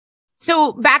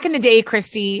So back in the day,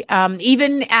 Christy,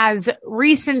 even as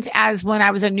recent as when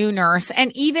I was a new nurse,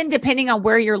 and even depending on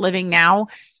where you're living now,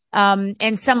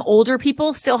 and some older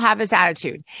people still have this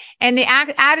attitude. And the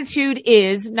attitude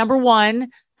is, number one,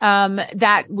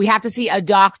 that we have to see a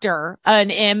doctor, an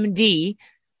MD.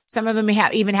 Some of them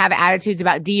even have attitudes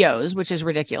about DOs, which is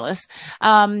ridiculous.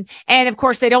 And of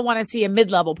course, they don't want to see a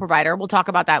mid-level provider. We'll talk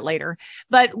about that later.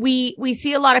 But we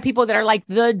see a lot of people that are like,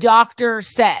 the doctor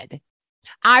said.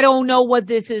 I don't know what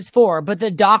this is for, but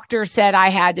the doctor said I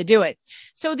had to do it.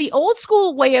 So the old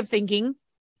school way of thinking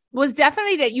was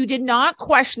definitely that you did not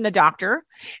question the doctor.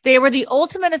 They were the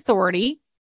ultimate authority.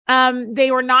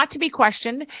 They were not to be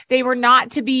questioned. They were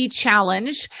not to be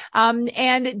challenged.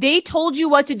 And they told you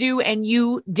what to do and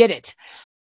you did it.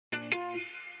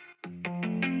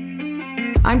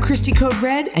 I'm Christy Code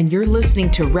Red, and you're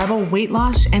listening to Rebel Weight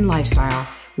Loss and Lifestyle,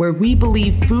 where we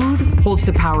believe food holds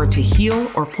the power to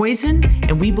heal or poison,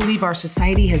 and we believe our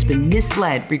society has been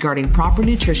misled regarding proper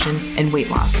nutrition and weight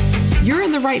loss. You're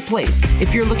in the right place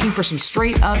if you're looking for some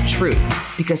straight up truth,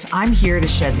 because I'm here to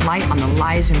shed light on the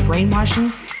lies and brainwashing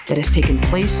that has taken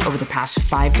place over the past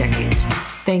 5 decades.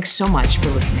 Thanks so much for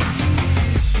listening.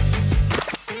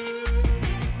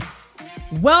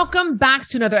 Welcome back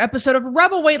to another episode of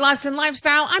Rebel Weight Loss and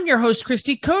Lifestyle. I'm your host,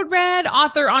 Christy Code Red,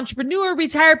 author, entrepreneur,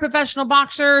 retired professional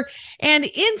boxer. And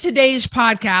in today's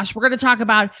podcast, we're going to talk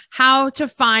about how to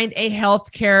find a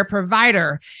healthcare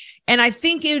provider. And I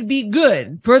think it would be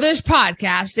good for this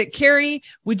podcast that, Carrie,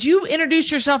 would you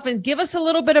introduce yourself and give us a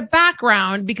little bit of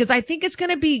background? Because I think it's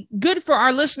going to be good for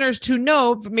our listeners to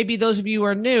know, maybe those of you who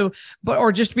are new,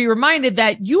 or just to be reminded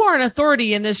that you are an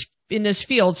authority in this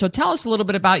field. So tell us a little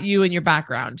bit about you and your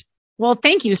background. Well,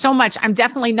 thank you so much. I'm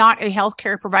definitely not a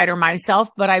healthcare provider myself,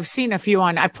 but I've seen I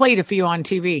played a few on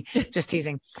TV. Just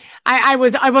teasing. I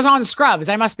was on Scrubs.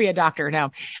 I must be a doctor.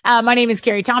 No. My name is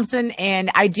Carrie Thompson, and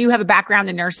I do have a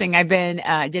background in nursing. I've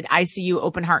did ICU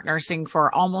open heart nursing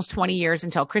for almost 20 years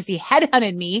until Christy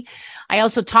headhunted me. I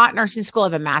also taught nursing school. I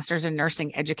have a master's in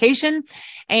nursing education,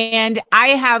 and I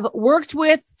have worked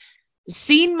with,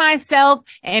 seen myself,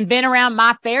 and been around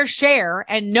my fair share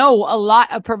and know a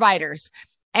lot of providers.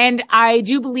 And I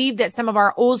do believe that some of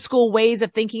our old school ways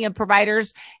of thinking of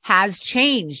providers has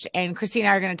changed. And Christy and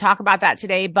I are going to talk about that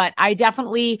today, but I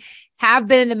definitely have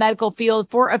been in the medical field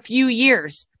for a few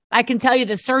years. I can tell you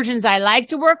the surgeons I like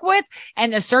to work with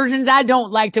and the surgeons I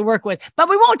don't like to work with, but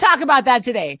we won't talk about that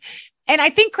today. And I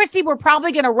think, Christy, we're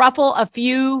probably going to ruffle a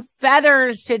few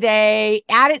feathers today,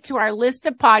 add it to our list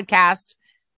of podcasts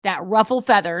that ruffle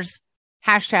feathers,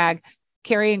 hashtag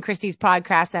Carrie and Christy's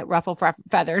podcast at ruffle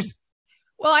feathers.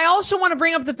 Well, I also want to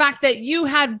bring up the fact that you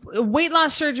had weight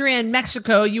loss surgery in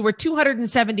Mexico. You were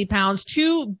 270 pounds,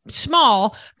 too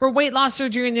small for weight loss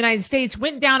surgery in the United States,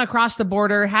 went down across the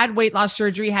border, had weight loss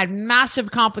surgery, had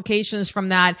massive complications from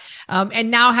that,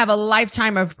 and now have a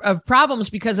lifetime of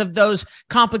problems because of those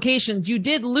complications. You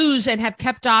did lose and have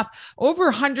kept off over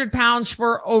 100 pounds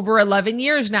for over 11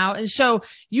 years now. And so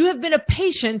you have been a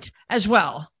patient as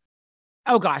well.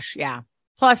 Oh, gosh. Yeah.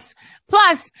 Plus,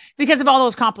 because of all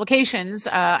those complications,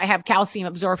 I have calcium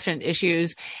absorption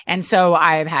issues. And so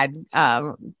I've had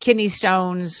kidney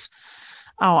stones.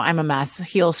 Oh, I'm a mess.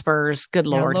 Heel spurs. Good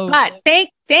Lord. But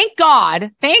thank God,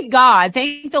 thank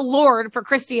the Lord for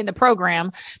Christy in the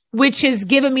program, which has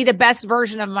given me the best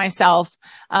version of myself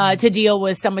to deal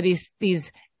with some of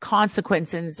these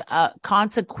consequences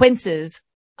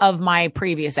of my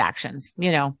previous actions,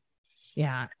 you know.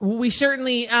 Yeah, we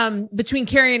certainly, between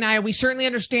Carrie and I, we certainly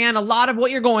understand a lot of what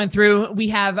you're going through. We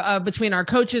have, between our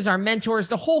coaches, our mentors,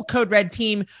 the whole Code Red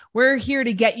team, we're here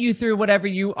to get you through whatever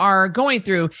you are going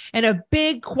through. And a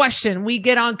big question we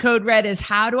get on Code Red is,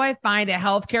 how do I find a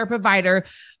healthcare provider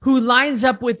who lines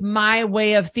up with my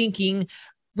way of thinking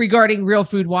regarding real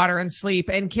food, water, and sleep?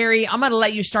 And Carrie, I'm going to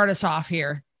let you start us off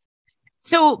here.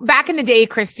 So back in the day,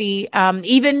 Christy,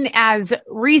 even as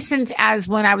recent as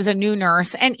when I was a new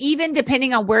nurse, and even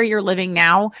depending on where you're living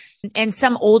now, and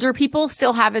some older people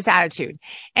still have this attitude.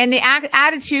 And the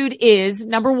attitude is,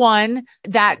 number one,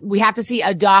 that we have to see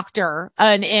a doctor,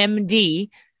 an MD.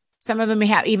 Some of them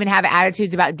even have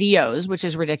attitudes about DOs, which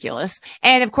is ridiculous.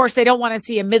 And of course, they don't want to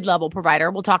see a mid-level provider.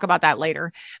 We'll talk about that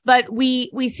later. But we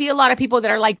see a lot of people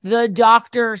that are like, the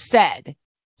doctor said.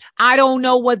 I don't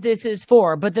know what this is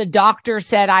for, but the doctor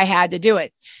said I had to do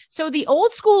it. So the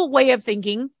old school way of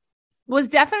thinking was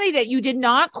definitely that you did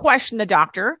not question the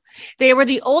doctor. They were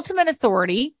the ultimate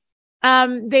authority.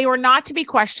 They were not to be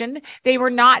questioned. They were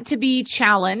not to be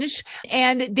challenged.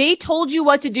 And they told you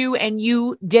what to do and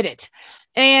you did it.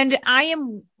 And I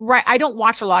don't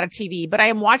watch a lot of TV, but I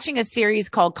am watching a series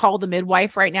called Call the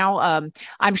Midwife right now.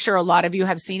 I'm sure a lot of you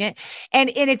have seen it.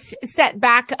 And it's set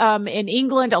back in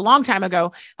England a long time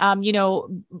ago,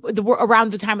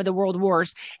 around the time of the World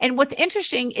Wars. And what's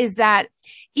interesting is that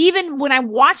even when I'm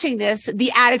watching this,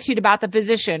 the attitude about the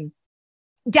physician,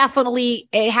 definitely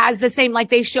it has the same, like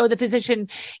they show the physician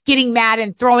getting mad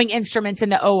and throwing instruments in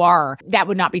the OR. That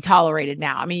would not be tolerated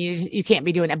now. I mean, you can't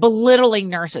be doing that. Belittling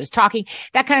nurses, talking,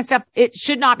 that kind of stuff. It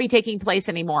should not be taking place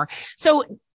anymore. So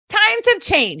times have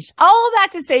changed. All that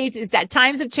to say is that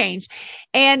times have changed.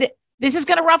 And this is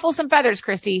going to ruffle some feathers,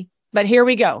 Christy, but here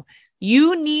we go.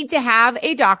 You need to have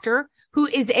a doctor who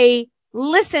is a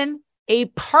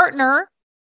partner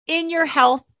in your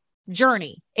health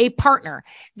journey, a partner.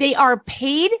 They are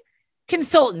paid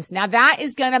consultants. Now that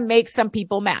is going to make some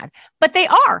people mad, but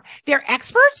they're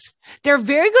experts. They're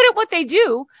very good at what they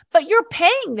do, but you're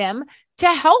paying them to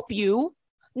help you,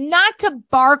 not to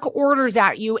bark orders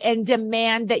at you and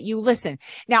demand that you listen.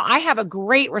 Now, I have a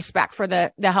great respect for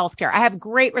the healthcare. I have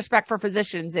great respect for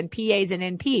physicians and PAs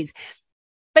and NPs,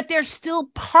 but they're still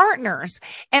partners.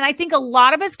 And I think a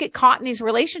lot of us get caught in these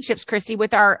relationships, Christy,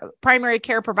 with our primary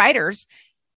care providers,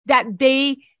 that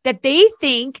they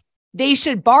think they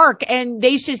should bark and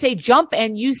they should say jump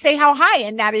and you say how high.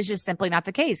 And that is just simply not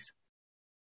the case.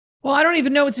 Well, I don't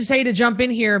even know what to say to jump in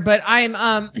here, but I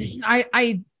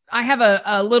have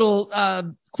a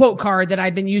little quote card that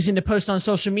I've been using to post on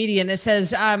social media, and it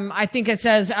says, in fact,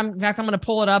 I'm going to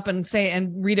pull it up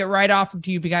and read it right off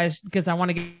to you guys because I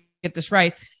want to get this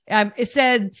right. It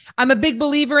said, I'm a big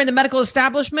believer in the medical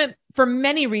establishment for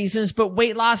many reasons, but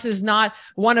weight loss is not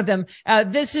one of them.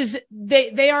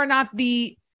 They are not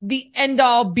the end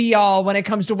all be all when it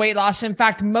comes to weight loss. In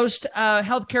fact, most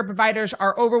healthcare providers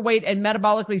are overweight and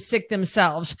metabolically sick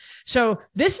themselves. So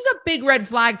this is a big red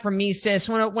flag for me, sis.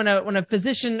 When a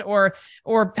physician or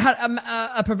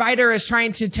a provider is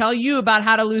trying to tell you about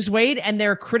how to lose weight and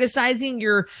they're criticizing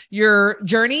your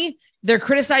journey, they're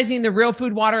criticizing the real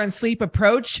food, water, and sleep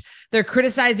approach. They're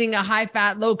criticizing a high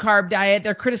fat, low carb diet.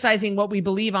 They're criticizing what we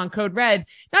believe on Code Red.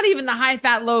 Not even the high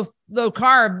fat, low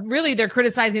carb. Really, they're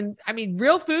criticizing,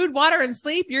 real food, water, and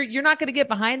sleep. You're not going to get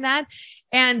behind that.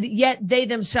 And yet they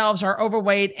themselves are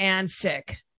overweight and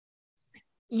sick.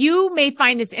 You may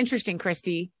find this interesting,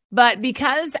 Christy, but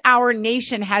because our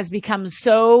nation has become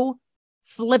so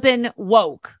flippin'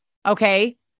 woke,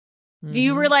 okay? Do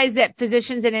you realize that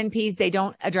physicians and NPs, they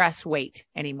don't address weight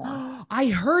anymore? I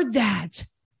heard that.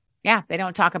 Yeah, they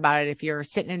don't talk about it. If you're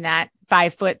sitting in that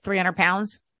 5 foot, 300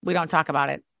 pounds, we don't talk about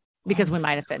it because we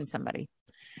might offend somebody.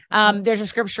 There's a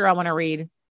scripture I want to read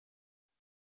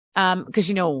because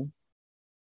you know,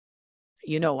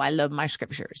 I love my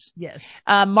scriptures. Yes.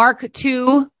 Mark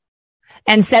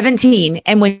 2:17.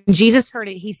 And when Jesus heard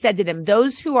it, he said to them,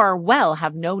 those who are well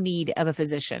have no need of a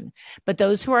physician, but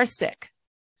those who are sick.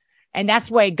 And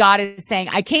that's why God is saying,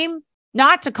 I came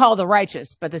not to call the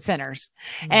righteous, but the sinners.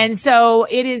 Mm-hmm. And so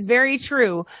it is very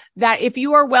true that if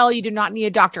you are well, you do not need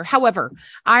a doctor. However,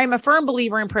 I'm a firm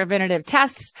believer in preventative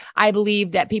tests. I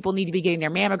believe that people need to be getting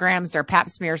their mammograms, their pap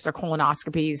smears, their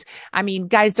colonoscopies.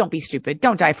 Guys, don't be stupid.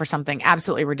 Don't die for something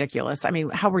absolutely ridiculous.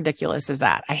 How ridiculous is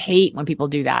that? I hate when people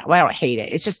do that. Well, I don't hate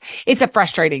it. It's a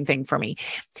frustrating thing for me.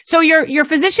 So your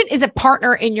physician is a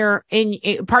partner your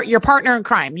partner in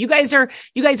crime. You guys are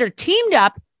teamed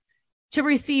up to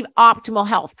receive optimal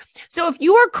health. So if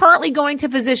you are currently going to a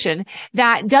physician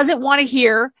that doesn't want to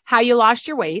hear how you lost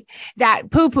your weight,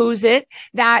 that poo-poos it,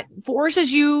 that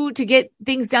forces you to get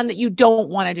things done that you don't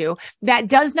want to do, that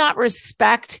does not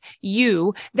respect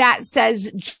you, that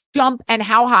says jump and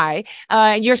how high,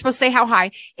 you're supposed to say how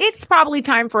high, it's probably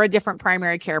time for a different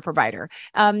primary care provider.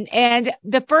 And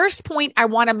the first point I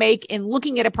want to make in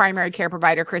looking at a primary care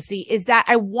provider, Chrissy, is that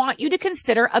I want you to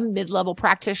consider a mid-level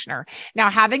practitioner.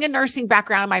 Now, having a nursing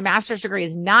background, my master's degree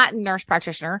is not a nurse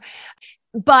practitioner,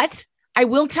 but I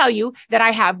will tell you that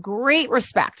I have great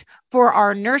respect for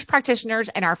our nurse practitioners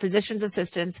and our physician's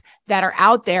assistants that are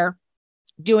out there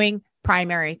doing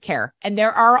primary care. And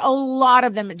there are a lot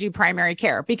of them that do primary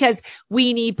care because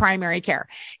we need primary care.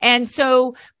 And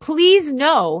so please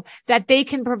know that they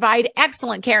can provide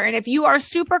excellent care. And if you are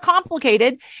super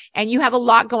complicated and you have a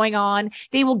lot going on,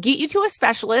 they will get you to a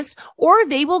specialist, or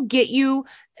they will get you,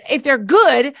 if they're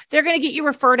good, they're going to get you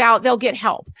referred out. They'll get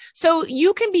help. So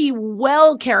you can be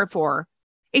well cared for.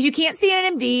 If you can't see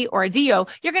an MD or a DO,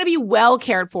 you're going to be well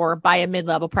cared for by a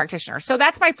mid-level practitioner. So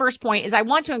that's my first point, is I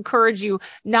want to encourage you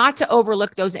not to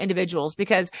overlook those individuals,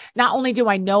 because not only do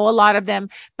I know a lot of them,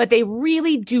 but they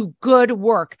really do good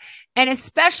work. And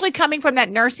especially coming from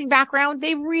that nursing background,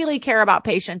 they really care about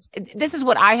patients. This is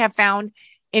what I have found.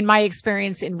 in my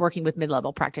experience in working with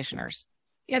mid-level practitioners.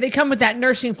 Yeah, they come with that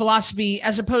nursing philosophy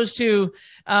as opposed to,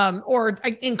 or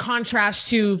in contrast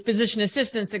to physician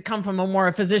assistants that come from a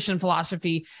more physician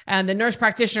philosophy. And the nurse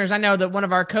practitioners, I know that one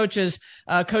of our coaches,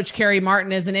 Coach Carrie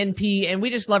Martin, is an NP, and we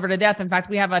just love her to death. In fact,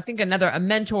 we have, I think, a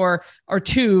mentor or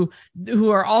two who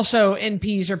are also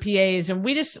NPs or PAs, and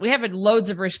we have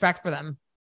loads of respect for them.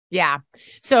 Yeah.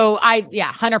 So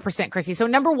 100%, Chrissy. So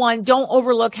number one, don't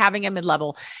overlook having a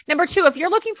mid-level. Number two, if you're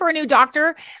looking for a new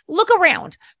doctor, look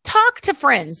around, talk to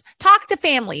friends, talk to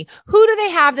family. Who do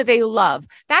they have that they love?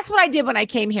 That's what I did when I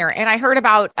came here. And I heard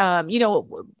about, of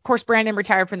course, Brandon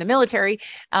retired from the military,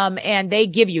 and they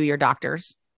give you your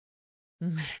doctors.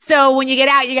 So when you get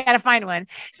out, you got to find one.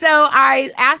 So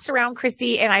I asked around,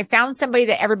 Christy, and I found somebody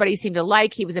that everybody seemed to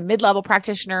like. He was a mid-level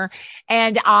practitioner,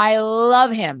 and I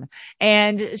love him.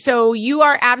 And so you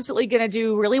are absolutely going to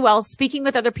do really well speaking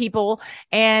with other people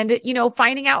and,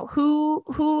 finding out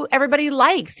who everybody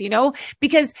likes,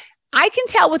 because I can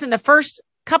tell within the first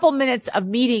couple minutes of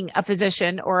meeting a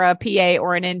physician or a PA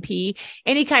or an NP,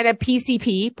 any kind of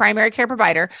PCP, primary care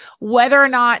provider, whether or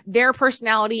not their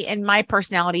personality and my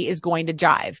personality is going to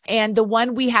jive. And the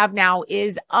one we have now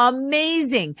is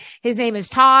amazing. His name is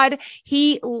Todd.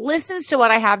 He listens to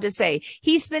what I have to say.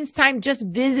 He spends time just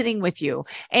visiting with you.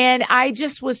 And I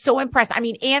just was so impressed. I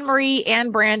mean, Anne-Marie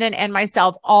and Brandon and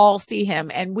myself all see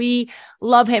him and we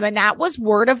love him. And that was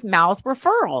word of mouth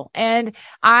referral. And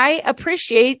I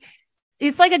appreciate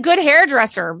it's like a good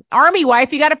hairdresser. Army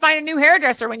wife, you got to find a new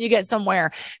hairdresser when you get somewhere.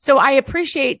 So I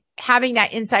appreciate having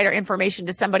that insider information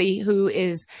to somebody who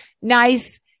is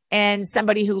nice and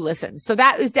somebody who listens. So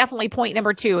that is definitely point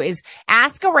number 2 is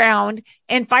ask around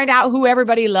and find out who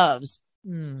everybody loves.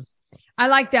 I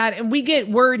like that. And we get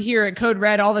word here at Code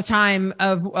Red all the time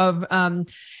of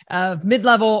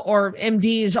mid-level or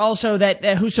MDs also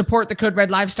that who support the Code Red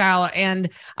lifestyle.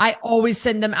 And I always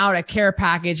send them out a care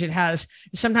package. It has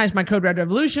sometimes my Code Red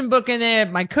Revolution book in it,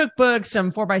 my cookbook,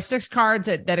 some 4x6 cards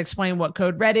that explain what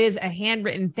Code Red is, a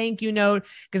handwritten thank you note,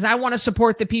 because I want to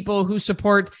support the people who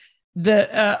support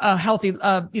the healthy,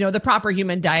 the proper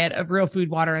human diet of real food,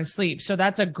 water, and sleep. So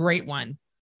that's a great one.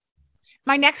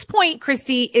 My next point,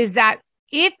 Christy, is that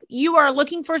if you are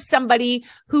looking for somebody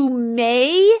who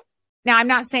now I'm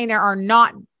not saying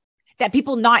that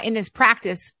people not in this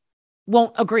practice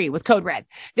won't agree with Code Red.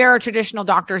 There are traditional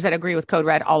doctors that agree with Code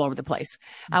Red all over the place.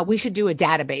 We should do a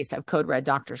database of Code Red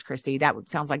doctors, Christy.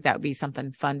 Sounds like that would be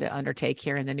something fun to undertake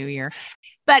here in the new year.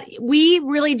 But we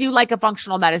really do like a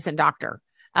functional medicine doctor.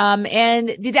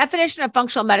 And the definition of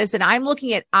functional medicine, I'm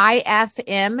looking at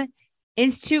IFM,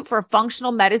 Institute for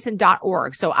Functional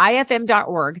Medicine.org. So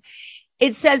IFM.org.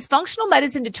 It says functional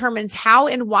medicine determines how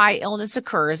and why illness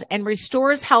occurs and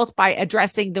restores health by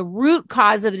addressing the root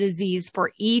cause of the disease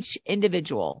for each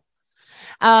individual.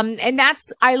 And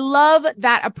I love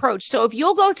that approach. So if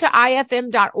you'll go to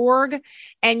ifm.org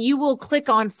and you will click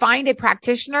on find a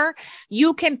practitioner,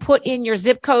 you can put in your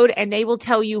zip code and they will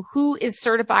tell you who is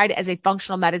certified as a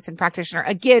functional medicine practitioner.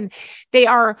 Again, they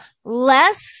are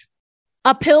less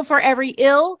a pill for every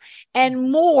ill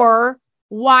and more,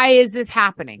 why is this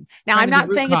happening? Now, I'm not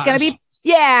saying it's going to be,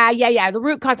 the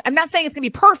root cause. I'm not saying it's going to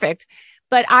be perfect,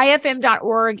 but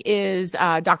IFM.org is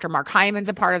Dr. Mark Hyman's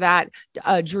a part of that,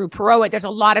 Drew Perot. There's a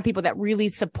lot of people that really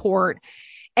support,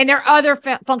 and there are other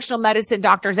functional medicine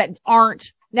doctors that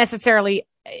aren't necessarily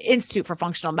Institute for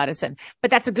Functional Medicine,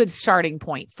 but that's a good starting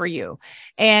point for you.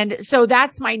 And so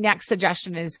that's my next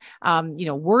suggestion is,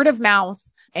 word of mouth.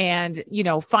 And,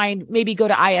 maybe go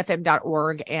to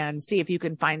ifm.org and see if you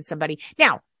can find somebody.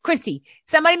 Now, Christy,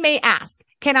 somebody may ask,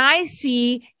 can I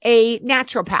see a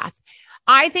naturopath?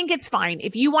 I think it's fine.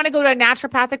 If you want to go to a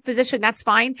naturopathic physician, that's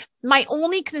fine. My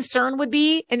only concern would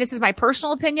be, and this is my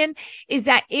personal opinion, is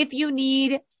that if you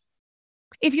need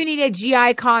a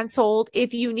GI consult,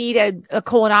 if you need a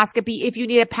colonoscopy, if you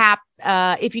need a PAP,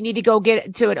 if you need to go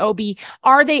get to an OB,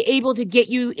 are they able to get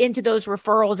you into those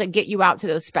referrals and get you out to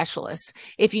those specialists?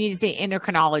 If you need to see an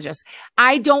endocrinologist,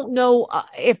 I don't know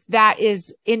if that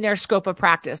is in their scope of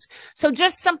practice. So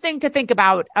just something to think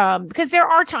about, because there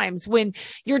are times when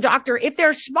your doctor, if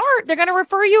they're smart, they're going to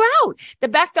refer you out. The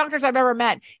best doctors I've ever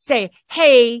met say,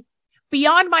 hey,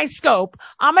 beyond my scope,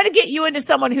 I'm going to get you into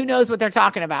someone who knows what they're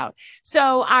talking about.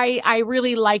 So I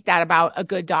really like that about a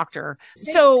good doctor.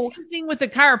 So same thing with the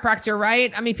chiropractor,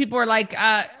 right? I mean, people are like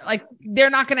they're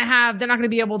not going to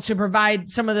be able to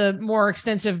provide some of the more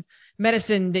extensive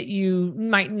medicine that you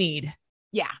might need.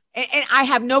 Yeah. And I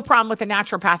have no problem with a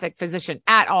naturopathic physician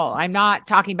at all. I'm not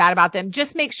talking bad about them.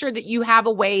 Just make sure that you have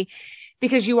a way,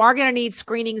 because you are going to need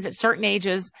screenings at certain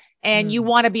ages and you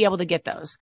want to be able to get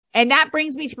those. And that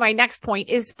brings me to my next point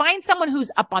is find someone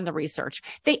who's up on the research.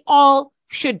 They all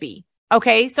should be.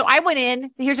 Okay. So I went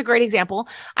in, here's a great example.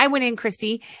 I went in,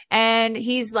 Christy, and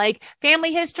he's like,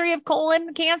 family history of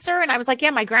colon cancer. And I was like, yeah,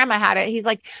 my grandma had it. He's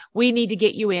like, we need to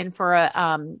get you in for a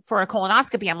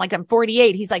colonoscopy. I'm like, I'm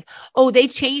 48. He's like, oh, they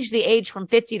changed the age from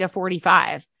 50 to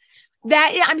 45.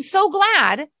 That I'm so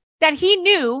glad that he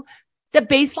knew the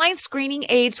baseline screening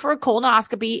age for a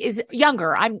colonoscopy is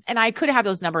younger. And I could have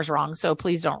those numbers wrong. So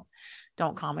please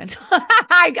don't comment.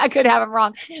 I could have them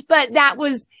wrong, but that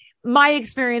was my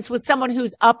experience with someone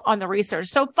who's up on the research.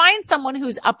 So find someone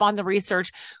who's up on the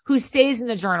research, who stays in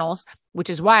the journals, which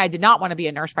is why I did not want to be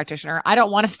a nurse practitioner. I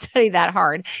don't want to study that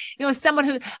hard. Someone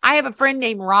who, I have a friend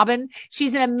named Robin.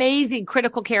 She's an amazing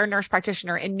critical care nurse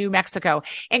practitioner in New Mexico.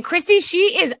 And Christy,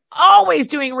 she is always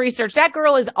doing research. That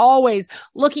girl is always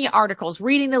looking at articles,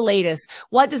 reading the latest.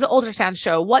 What does the ultrasound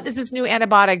show? What does this new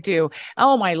antibiotic do?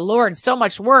 Oh my Lord, so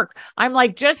much work. I'm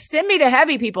like, just send me to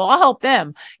heavy people. I'll help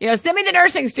them. Send me the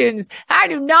nursing students. I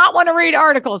do not want to read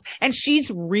articles. And she's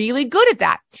really good at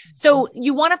that. So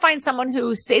you want to find someone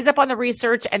who stays up on the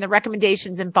research and the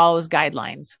recommendations and follows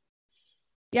guidelines.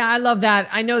 Yeah, I love that.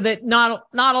 I know that not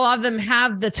a lot of them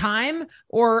have the time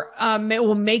or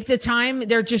will make the time.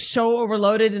 They're just so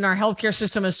overloaded, and our healthcare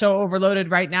system is so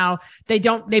overloaded right now. They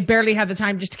barely have the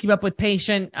time just to keep up with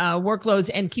patient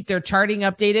workloads and keep their charting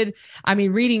updated. I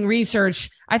mean, reading research,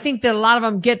 I think that a lot of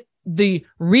them get the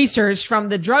research from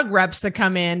the drug reps that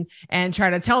come in and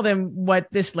try to tell them what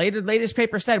this latest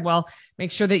paper said. Well, make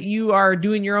sure that you are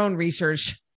doing your own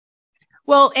research.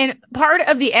 Well, and part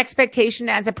of the expectation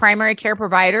as a primary care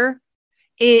provider,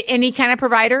 any kind of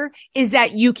provider, is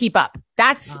that you keep up.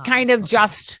 That's kind of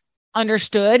just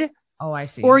understood. Oh, I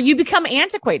see. Or you become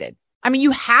antiquated. I mean,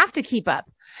 you have to keep up.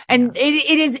 And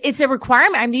it's a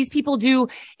requirement. I mean, these people do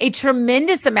a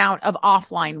tremendous amount of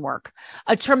offline work,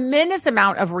 a tremendous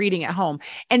amount of reading at home.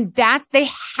 And they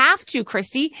have to,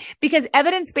 Christy, because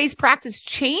evidence-based practice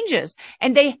changes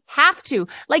and they have to.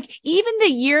 Like even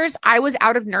the years I was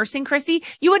out of nursing, Christy,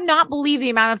 you would not believe the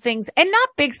amount of things, and not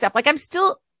big stuff. Like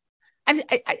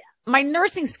my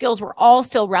nursing skills were all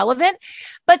still relevant,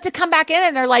 but to come back in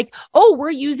and they're like, oh, we're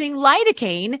using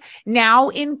lidocaine now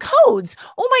in codes.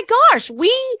 Oh my gosh,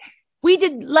 we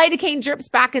did lidocaine drips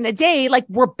back in the day. Like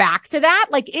we're back to that.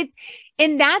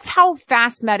 And that's how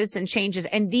fast medicine changes.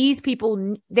 And these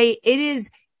people,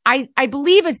 I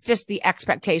believe it's just the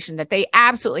expectation that they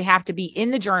absolutely have to be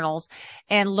in the journals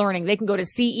and learning. They can go to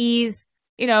CEs,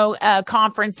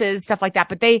 conferences, stuff like that,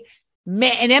 but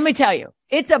and let me tell you,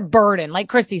 it's a burden. Like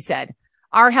Christy said,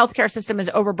 our healthcare system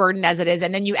is overburdened as it is.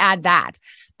 And then you add that,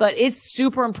 but it's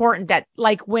super important that,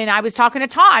 like when I was talking to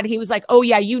Todd, he was like, oh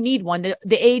yeah, you need one.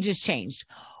 The age has changed.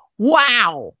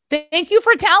 Wow. Thank you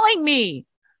for telling me.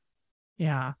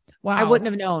 Yeah. Wow. I wouldn't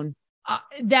have known.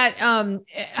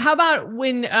 How about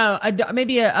when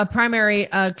maybe a primary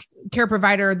care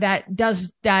provider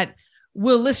that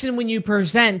will listen when you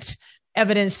present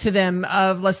evidence to them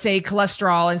of, let's say,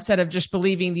 cholesterol, instead of just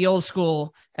believing the old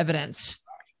school evidence?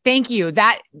 Thank you.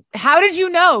 How did you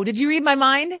know? Did you read my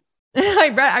mind?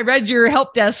 I read your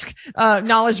help desk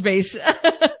knowledge base.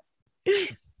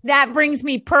 That brings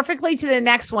me perfectly to the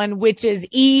next one, which is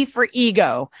E for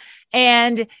ego.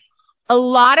 And a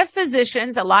lot of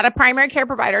physicians, a lot of primary care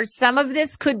providers, some of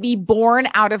this could be born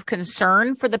out of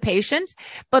concern for the patient,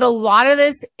 but a lot of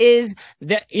this is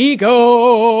the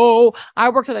ego. I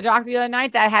worked with a doctor the other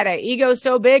night that had an ego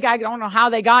so big, I don't know how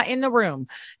they got in the room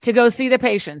to go see the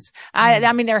patients.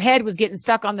 I mean, their head was getting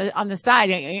stuck on the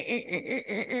side,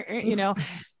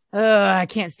 I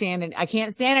can't stand it. I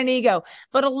can't stand an ego,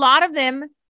 but a lot of them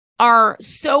are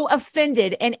so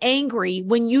offended and angry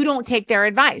when you don't take their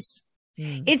advice.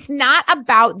 It's not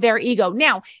about their ego.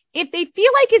 Now, if they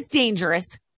feel like it's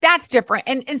dangerous, that's different.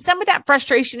 And some of that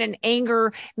frustration and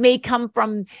anger may come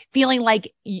from feeling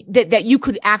like that you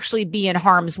could actually be in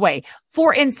harm's way.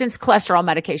 For instance, cholesterol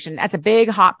medication. That's a big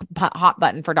hot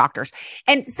button for doctors.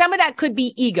 And some of that could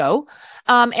be ego.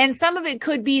 And some of it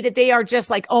could be that they are just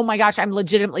like, oh my gosh, I'm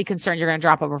legitimately concerned you're going to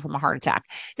drop over from a heart attack.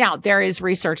 Now, there is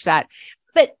research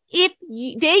but if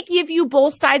they give you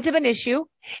both sides of an issue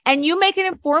and you make an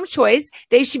informed choice,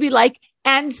 they should be like,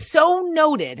 and so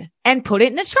noted, and put it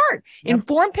in the chart. Yep.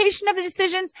 Informed patient of the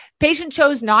decisions. Patient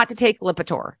chose not to take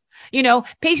Lipitor.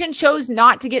 Patient chose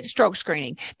not to get stroke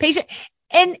screening.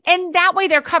 And that way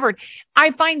they're covered.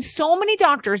 I find so many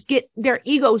doctors get their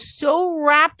ego so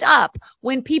wrapped up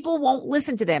when people won't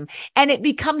listen to them, and it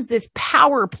becomes this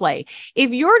power play.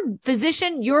 If your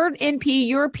physician, your NP,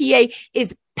 your PA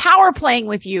is power playing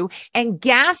with you and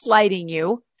gaslighting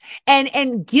you, and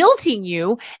guilting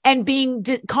you and being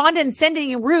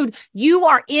condescending and rude, you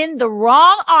are in the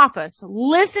wrong office.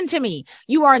 Listen to me.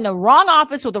 You are in the wrong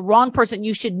office with the wrong person.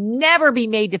 You should never be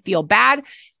made to feel bad.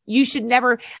 You should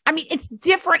never, I mean, it's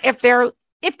different if they're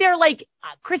like,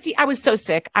 Christy, I was so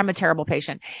sick. I'm a terrible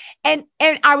patient. And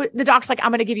the doc's like, I'm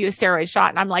going to give you a steroid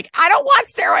shot. And I'm like, I don't want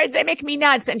steroids. They make me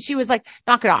nuts. And she was like,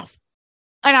 knock it off.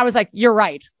 And I was like, you're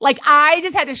right. Like, I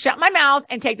just had to shut my mouth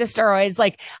and take the steroids.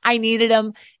 Like, I needed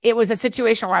them. It was a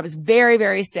situation where I was very,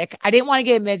 very sick. I didn't want to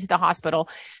get admitted to the hospital.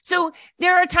 So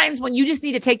there are times when you just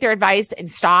need to take their advice and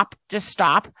just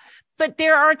stop. But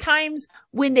there are times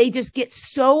when they just get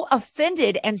so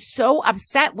offended and so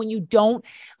upset when you don't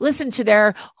listen to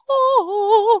their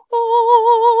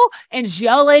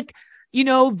angelic,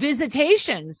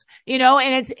 visitations,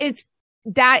 and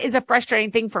that is a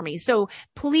frustrating thing for me. So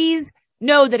please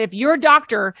know that if your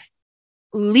doctor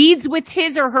leads with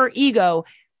his or her ego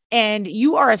and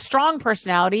you are a strong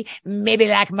personality, maybe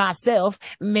like myself,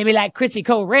 maybe like Chrissy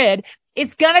Code Red,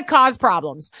 it's going to cause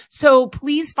problems. So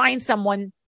please find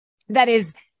someone that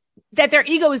their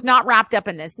ego is not wrapped up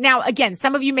in this. Now, again,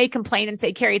 some of you may complain and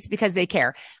say, Carrie, it's because they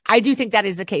care. I do think that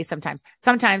is the case sometimes.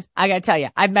 Sometimes I got to tell you,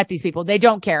 I've met these people. They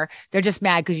don't care. They're just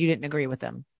mad because you didn't agree with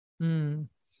them.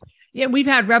 Yeah, we've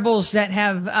had rebels that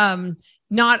have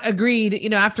not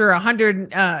agreed, after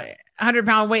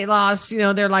 100-pound weight loss,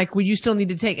 they're like, well, you still need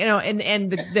to take,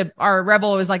 and our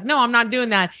rebel was like, no, I'm not doing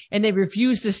that. And they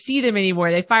refused to see them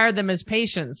anymore. They fired them as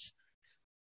patients.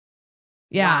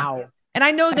 Yeah. Wow. And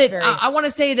I know that I want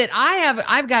to say that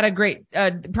I've got a great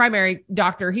primary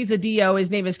doctor. He's a DO.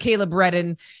 His name is Caleb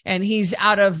Redden, and he's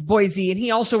out of Boise, and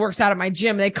he also works out at my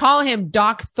gym. They call him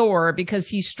Doc Thor because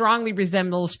he strongly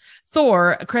resembles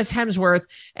Thor, Chris Hemsworth,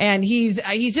 and he's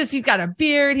got a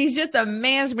beard. He's just a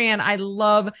man's man. I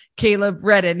love Caleb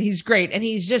Redden. He's great, and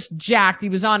he's just jacked. He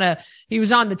was on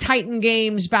the Titan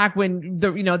Games back when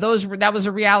that was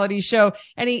a reality show,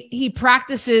 and he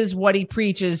practices what he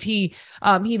preaches. He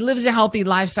lives a healthy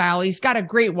lifestyle. He's got a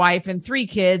great wife and 3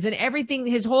 kids, and everything,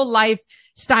 his whole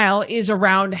lifestyle is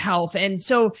around health. And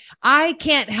so I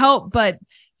can't help but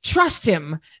trust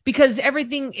him because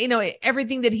everything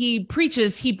that he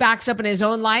preaches, he backs up in his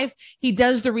own life. He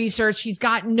does the research. He's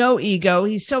got no ego.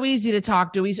 He's so easy to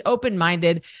talk to. He's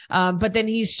open-minded. But then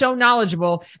he's so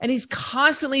knowledgeable, and he's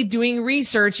constantly doing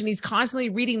research, and he's constantly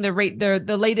reading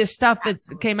the latest stuff that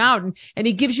came out, and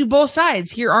he gives you both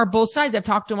sides. Here are both sides. I've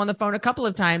talked to him on the phone a couple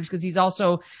of times because he's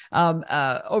also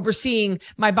overseeing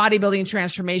my bodybuilding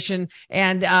transformation.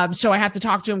 And so I have to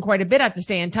talk to him quite a bit. I have to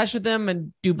stay in touch with him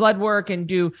and do blood work and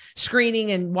do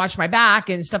screening and watch my back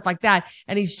and stuff like that.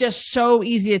 And he's just so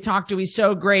easy to talk to. He's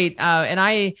so great. And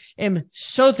I am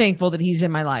so thankful that he's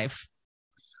in my life.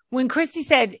 When Christy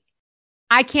said,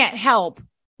 I can't help,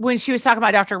 when she was talking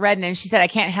about Dr. Redden and she said, I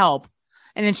can't help.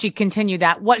 And then she continued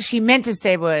that. What she meant to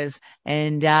say was,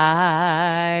 and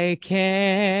I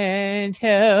can't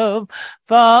help.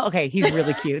 Okay, he's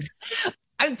really cute.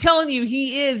 I'm telling you,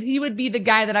 he would be the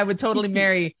guy that I would totally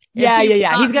marry. Yeah.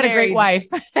 He's got a great wife.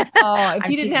 If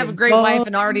he didn't have a great wife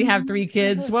and already have 3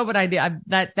 kids, what would I do?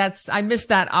 I missed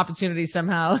that opportunity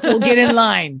somehow. We'll get in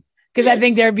line because I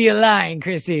think there'd be a line,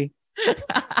 Chrissy.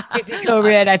 Chrissy Code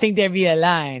Red, I think there'd be a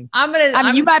line.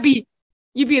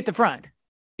 You'd be at the front.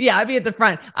 Yeah, I'd be at the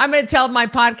front. I'm going to tell my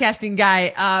podcasting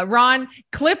guy, Ron,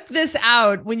 clip this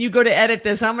out when you go to edit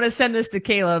this. I'm going to send this to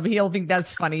Caleb. He'll think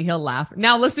that's funny. He'll laugh.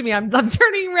 Now listen to me. I'm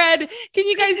turning red. Can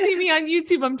you guys see me on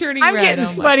YouTube? I'm turning red. I'm getting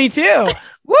sweaty too.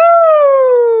 Woo!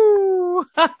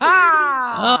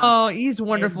 Oh, he's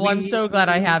wonderful. I'm so glad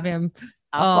I have him.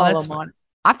 I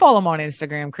follow him on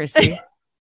Instagram, Christy.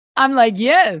 I'm like,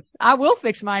 yes, I will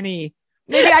fix my knee.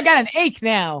 Maybe I got an ache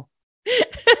now.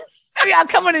 Maybe I'll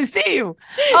come in and see you.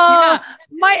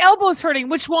 My elbow's hurting.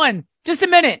 Which one? Just a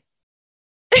minute.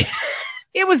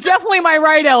 It was definitely my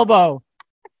right elbow.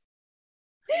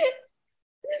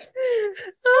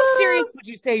 How serious would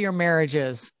you say your marriage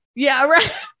is? Yeah,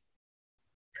 right.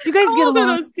 Do you guys get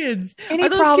along? Those kids? Any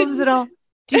problems at all?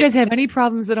 Do you guys have any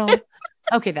problems at all?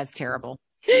 Okay, that's terrible.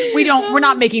 We're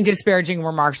not making disparaging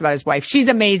remarks about his wife. She's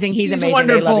amazing. He's amazing.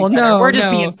 Wonderful. They love each other. No, we're just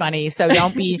being funny. So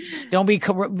don't be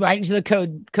right into the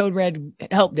code red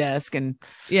help desk. And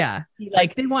yeah,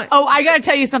 they want. Oh, I got to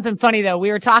tell you something funny though.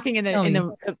 We were talking in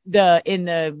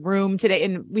the room today,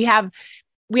 and we have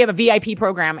a VIP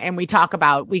program, and we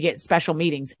get special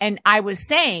meetings. And I was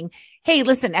saying, hey,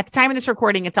 listen, at the time of this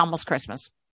recording, it's almost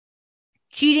Christmas.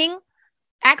 Cheating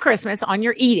at Christmas on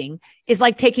your eating is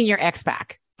like taking your ex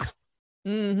back.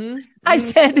 Mm-hmm. I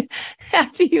said,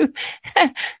 after you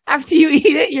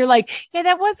eat it, you're like,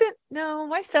 yeah,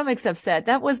 my stomach's upset.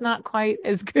 That was not quite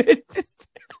as good.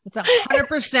 It's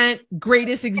 100%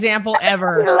 greatest example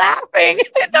ever. You're laughing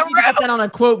in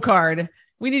the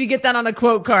We need to get room. that on a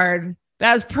quote card.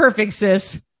 That was perfect,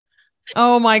 sis.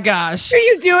 Oh my gosh.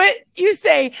 You do it. You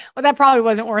say, well, that probably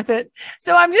wasn't worth it.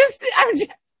 So I'm just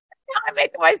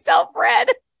making myself red.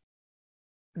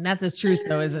 And that's the truth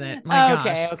though, isn't it? My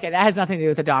gosh. Okay. That has nothing to do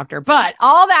with the doctor. But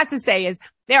all that to say is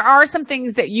there are some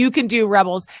things that you can do,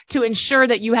 Rebels, to ensure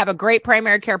that you have a great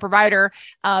primary care provider.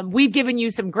 We've given you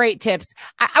some great tips.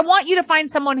 I want you to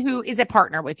find someone who is a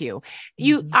partner with you.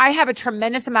 I have a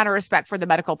tremendous amount of respect for the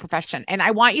medical profession, and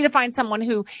I want you to find someone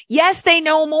who, yes, they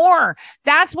know more.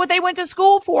 That's what they went to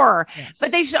school for,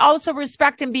 but they should also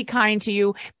respect and be kind to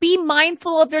you. Be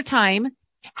mindful of their time.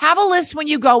 Have a list when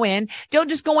you go in. Don't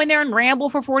just go in there and ramble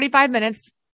for 45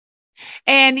 minutes.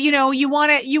 And, you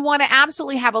want to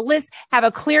absolutely have a list, have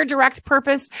a clear, direct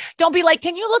purpose. Don't be like,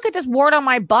 can you look at this wart on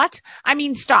my butt? I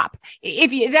mean, stop.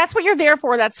 If that's what you're there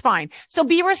for, that's fine. So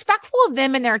be respectful of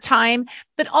them and their time,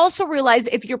 but also realize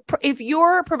if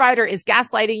your provider is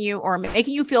gaslighting you or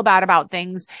making you feel bad about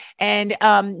things and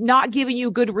not giving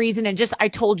you good reason and just, I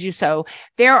told you so,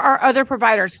 there are other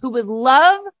providers who would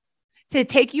love to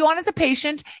take you on as a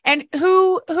patient and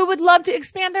who would love to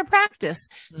expand their practice.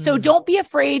 So don't be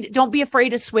afraid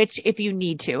to switch if you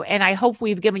need to. And I hope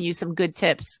we've given you some good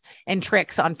tips and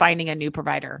tricks on finding a new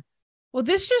provider. Well,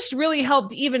 this just really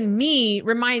helped even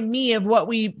remind me of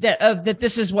that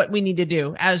this is what we need to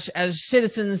do as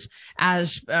citizens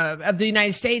of the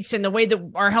United States and the way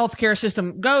that our healthcare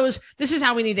system goes. This is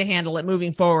how we need to handle it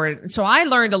moving forward. And so I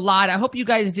learned a lot. I hope you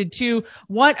guys did too.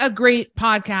 What a great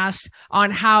podcast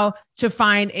on how to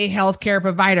find a healthcare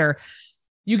provider.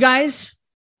 You guys,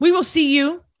 we will see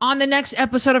you on the next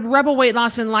episode of Rebel Weight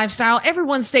Loss and Lifestyle.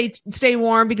 Everyone stay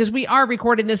warm because we are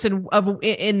recording this in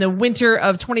the winter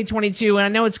of 2022. And I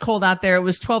know it's cold out there. It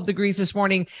was 12 degrees this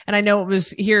morning. And I know it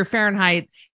was here Fahrenheit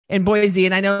in Boise.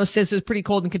 And I know sis, it was pretty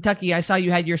cold in Kentucky. I saw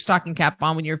you had your stocking cap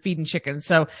on when you were feeding chickens.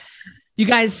 So you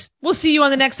guys, we'll see you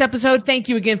on the next episode. Thank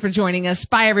you again for joining us.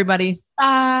 Bye, everybody.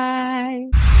 Bye.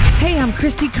 Hey, I'm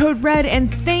Christy Code Red,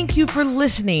 and thank you for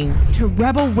listening to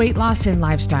Rebel Weight Loss and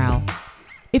Lifestyle.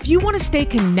 If you want to stay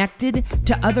connected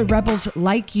to other rebels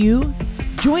like you,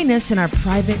 join us in our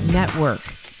private network.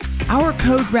 Our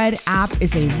Code Red app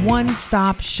is a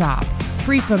one-stop shop,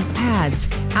 free from ads,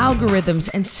 algorithms,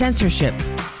 and censorship,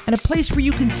 and a place where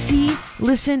you can see,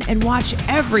 listen, and watch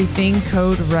everything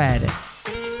Code Red.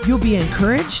 You'll be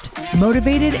encouraged,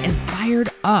 motivated, and fired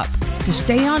up to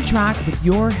stay on track with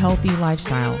your healthy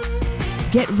lifestyle.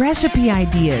 Get recipe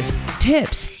ideas,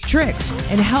 tips, tricks,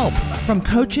 and help from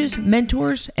coaches,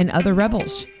 mentors, and other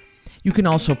rebels. You can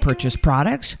also purchase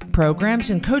products, programs,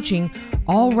 and coaching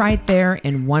all right there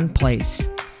in one place.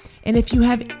 And if you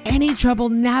have any trouble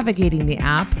navigating the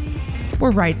app,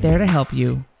 we're right there to help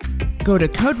you. Go to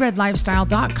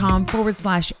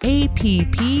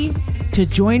coderedlifestyle.com/APP to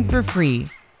join for free.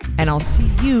 And I'll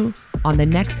see you on the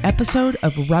next episode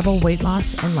of Rebel Weight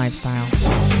Loss and Lifestyle.